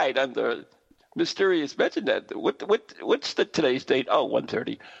 Antonius died under mysterious mention that. What's today's date? Oh,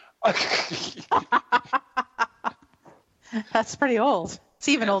 130. That's pretty old. It's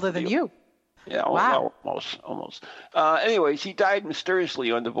even older than you. Yeah, Wow. almost. Anyways, he died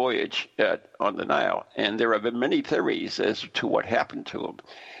mysteriously on the voyage on the Nile, and there have been many theories as to what happened to him.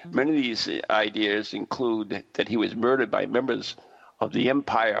 Many of these ideas include that he was murdered by members of the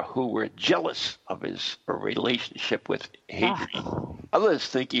empire who were jealous of his relationship with Hadrian. Others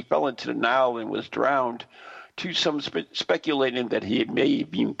think he fell into the Nile and was drowned, to some speculating that he may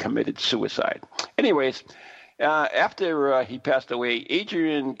have even committed suicide. Anyways, after he passed away,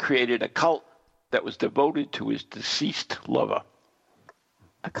 Adrian created a cult that was devoted to his deceased lover.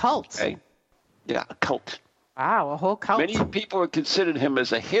 A cult? Okay? Yeah, a cult. Wow, a whole cult. Many people considered him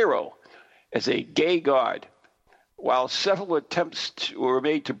as a hero, as a gay god. While several attempts were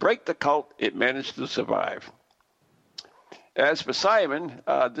made to break the cult, it managed to survive. As for Simon,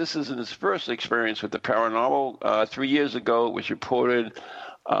 this isn't his first experience with the paranormal. 3 years ago, it was reported,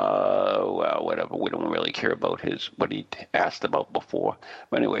 whatever, we don't really care about what he asked about before.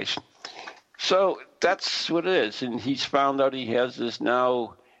 But anyways, so that's what it is. And he's found out he has this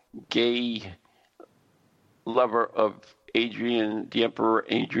now gay lover of Adrian, the Emperor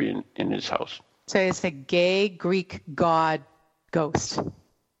Adrian, in his house. So it's a gay Greek god ghost.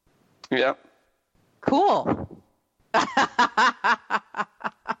 Yeah. Cool.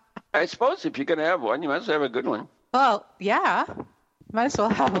 I suppose if you're going to have one, you must have a good one. Well, yeah. Might as well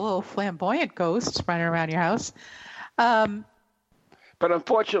have a little flamboyant ghost running around your house. But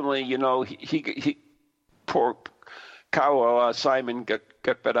unfortunately, he poor cow Simon got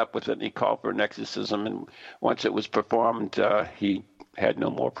fed up with it, and he called for an exorcism. And once it was performed, he had no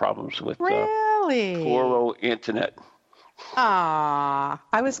more problems with Really? poor old Antoinette. I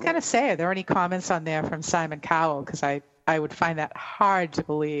was going to say, are there any comments on there from Simon Cowell? Because I would find that hard to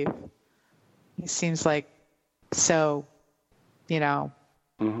believe. He seems like so,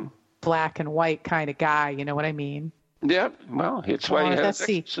 black and white kind of guy. You know what I mean? Yeah, well, it's why he has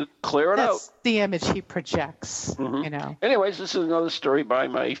to clear it out. That's the image he projects, Anyways, this is another story by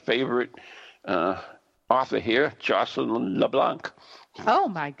my favorite author here, Jocelyn LeBlanc. Oh,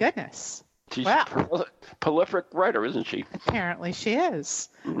 my goodness. She's a prolific writer, isn't she? Apparently she is.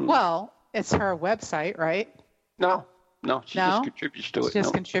 Mm-hmm. Well, it's her website, right? No, she just contributes to it. She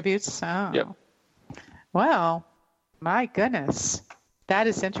just contributes? Oh. Yep. Well, my goodness. That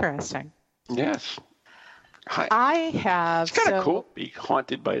is interesting. Yes. I have... It's kind of cool to be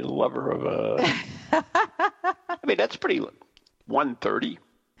haunted by the lover of a... I mean, that's pretty... 130.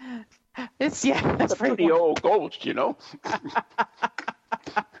 That's a pretty old ghost,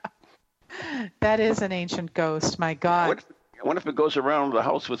 That is an ancient ghost, my God. What if it goes around the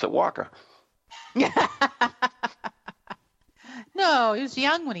house with a walker? No, he was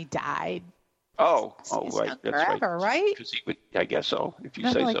young when he died. He's right. That's forever, right? Because he would, I guess so, if you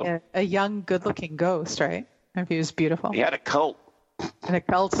Not say like so. A young, good-looking ghost, right? If he was beautiful. He had a cult. And a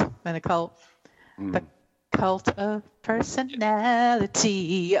cult. The cult of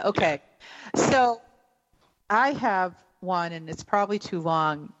personality. Okay. So I have one, and it's probably too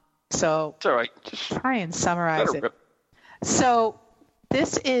long. So it's all right. Just try and summarize it. So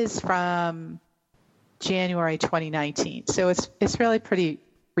this is from January 2019. So it's really pretty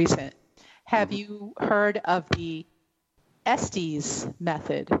recent. Have you heard of the Estes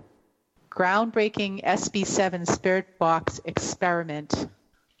method? Groundbreaking SB7 spirit box experiment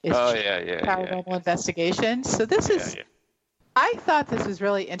is paranormal investigation. So this is, I thought this was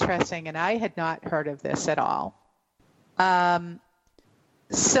really interesting, and I had not heard of this at all.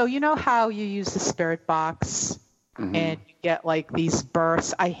 So you know how you use the spirit box and you get like these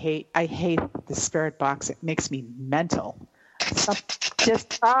bursts? I hate the spirit box. It makes me mental. I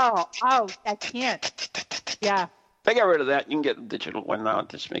can't. Yeah. If I get rid of that, you can get a digital one now. It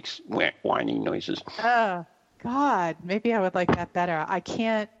just makes whining noises. Oh, God. Maybe I would like that better. I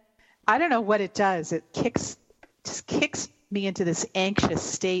don't know what it does. It just kicks me into this anxious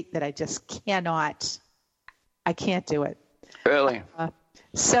state that I can't do it. Really?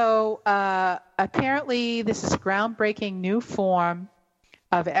 So apparently this is a groundbreaking new form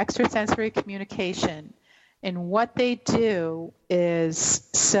of extrasensory communication. And what they do is,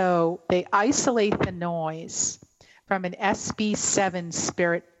 they isolate the noise from an SB7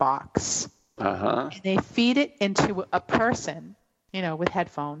 spirit box. And they feed it into a person, with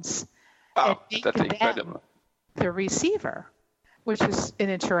headphones. Oh, that's incredible. The receiver, which is an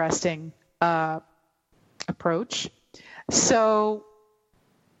interesting approach. So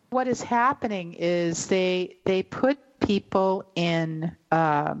what is happening is they put people in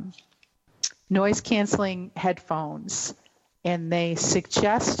noise-canceling headphones, and they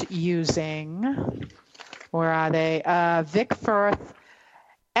suggest using, where are they, Vic Firth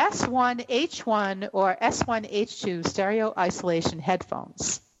S1H1 or S1H2 stereo isolation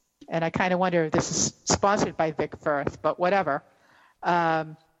headphones. and I kind of wonder if this is sponsored by Vic Firth, but whatever.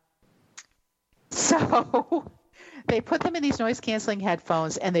 So they put them in these noise-canceling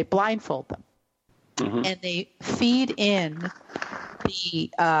headphones, and they blindfold them. Mm-hmm. And they feed in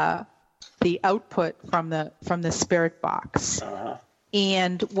the output from the spirit box. Uh-huh.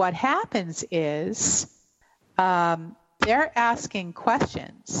 And what happens is they're asking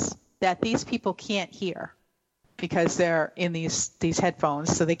questions that these people can't hear because they're in these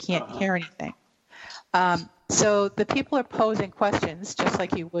headphones, so they can't hear anything. So the people are posing questions just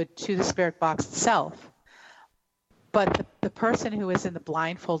like you would to the spirit box itself. But the person who is in the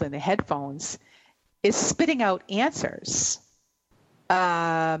blindfold and the headphones is spitting out answers.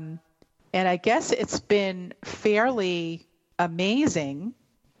 And I guess it's been fairly amazing.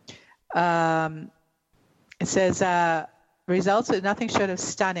 It says results are nothing short of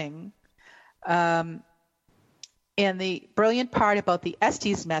stunning. And the brilliant part about the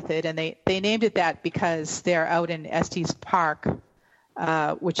Estes method, and they named it that because they're out in Estes Park,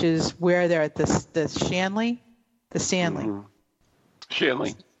 which is where they're at the Stanley. Mm-hmm.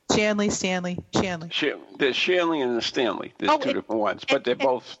 Stanley. There's Shanley and the Stanley. There's two different ones, but they're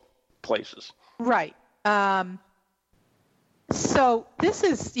both places. Right. So this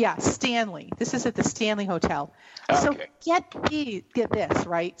is, Stanley. This is at the Stanley Hotel. Okay. So get this,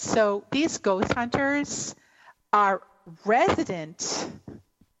 right? So these ghost hunters are resident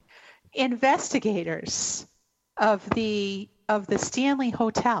investigators of the Stanley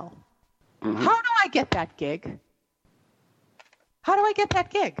Hotel. Mm-hmm. How do I get that gig?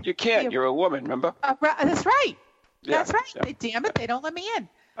 You can't. You're a woman, remember? That's right. Yeah, That's right. Yeah. Damn it, they don't let me in.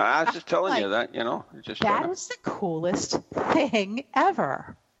 I was just telling you that, That is the coolest thing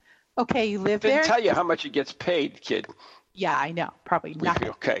ever. Okay, you live there. Didn't tell you how much he gets paid, kid. Yeah, I know. Probably nothing.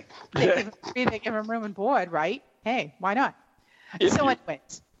 Okay. They give him room and board, right? Hey, why not?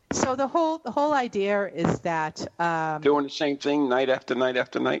 Anyways, so the whole idea is that doing the same thing night after night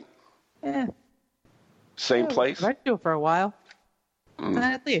after night. Yeah. Same place. I'd do it for a while. And then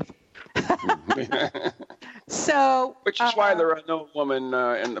I'd leave. So, which is why there are no women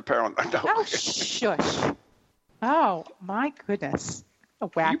in the Paramount. Oh, shush! Oh my goodness! You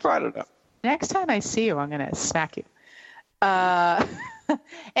brought it up. Next time I see you, I'm going to smack you. And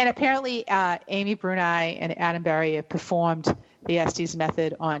apparently, Amy Bruni and Adam Berry have performed the Estes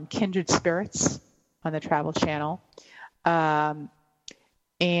method on Kindred Spirits on the Travel Channel, and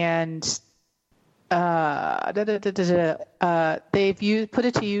they've put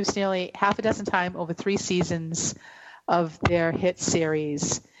it to use nearly half a dozen times over 3 seasons of their hit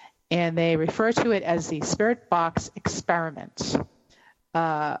series, and they refer to it as the Spirit Box Experiment.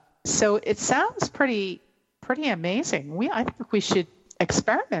 So it sounds pretty amazing. I think we should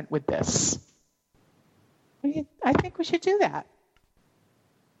experiment with this. I think we should do that.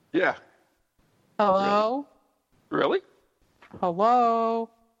 Yeah. Hello? Really? Hello?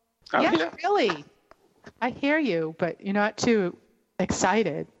 Yeah, really. I hear you, but you're not too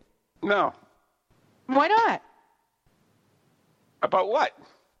excited. No. Why not? About what?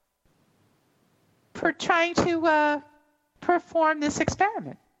 For trying to perform this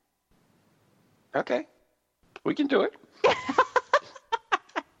experiment. Okay. We can do it.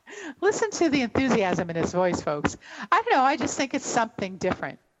 Listen to the enthusiasm in his voice, folks. I don't know. I just think it's something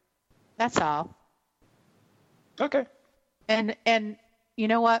different. That's all. Okay. And you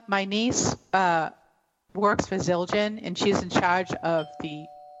know what? My niece works for Zildjian, and she's in charge of the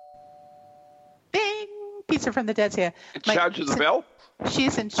Pizza from the Dead's here. In charge of the bell?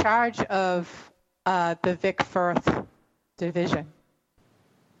 She's in charge of the Vic Firth division.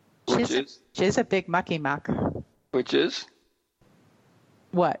 She's a big mucky muck. Which is?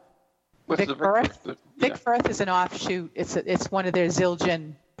 What? What's Vic Firth? Vic Firth is an offshoot. It's one of their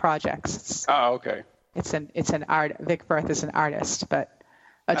Zildjian projects. Okay. It's an art. Vic Firth is an artist, but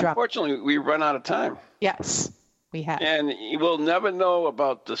a drummer. Unfortunately, we run out of time. Yes, we have. And you will never know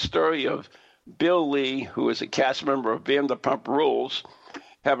about the story of Bill Lee, who is a cast member of Vanderpump Rules,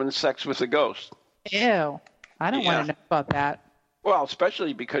 having sex with a ghost. Ew. I don't want to know about that. Well,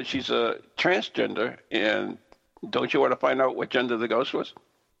 especially because she's a transgender, and don't you want to find out what gender the ghost was?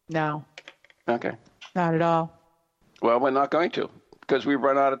 No. Okay. Not at all. Well, we're not going to, because we've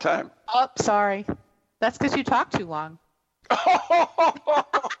run out of time. Oh, sorry. That's because you talk too long. I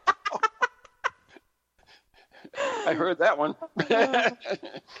heard that one.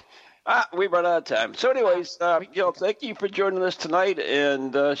 We run out of time. So anyways, thank you for joining us tonight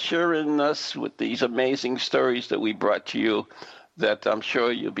and sharing us with these amazing stories that we brought to you that I'm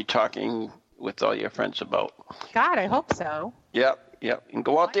sure you'll be talking with all your friends about. God, I hope so. Yep. And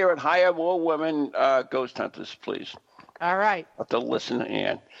go out there and hire more women ghost hunters, please. All right. Have to listen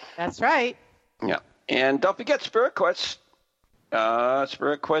in. That's right. Yeah. And don't forget Spirit Quest.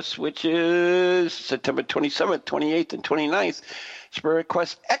 Spirit Quest, which is September 27th, 28th, and 29th. Spirit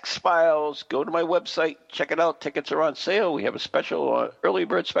Quest X-Files. Go to my website. Check it out. Tickets are on sale. We have a special, early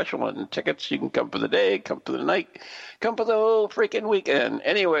bird special on tickets. You can come for the day, come for the night, come for the whole freaking weekend.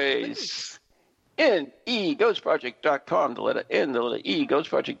 Anyways, NEGhostproject.com. The letter N, the letter E,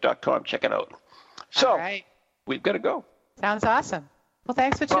 ghostproject.com. Check it out. So, All right. We've got to go. Sounds awesome. Well,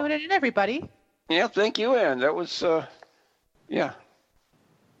 thanks for tuning in, everybody. Yeah, thank you, Ann. That was, yeah.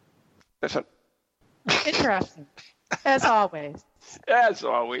 That's it. Interesting. As always. As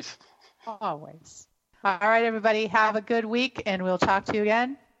always. Always. All right, everybody. Have a good week, and we'll talk to you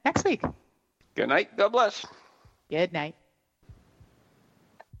again next week. Good night. God bless. Good night.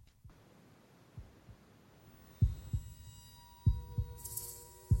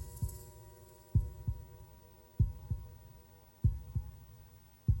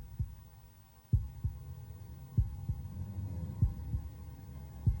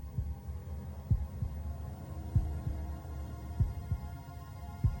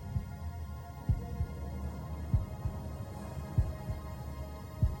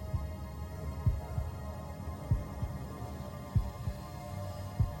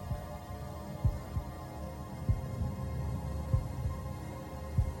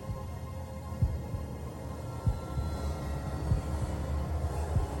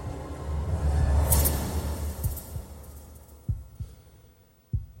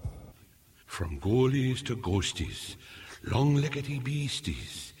 From goalies to ghosties, long-leggedy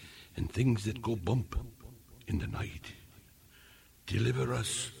beasties, and things that go bump in the night. Deliver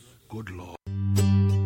us, good Lord.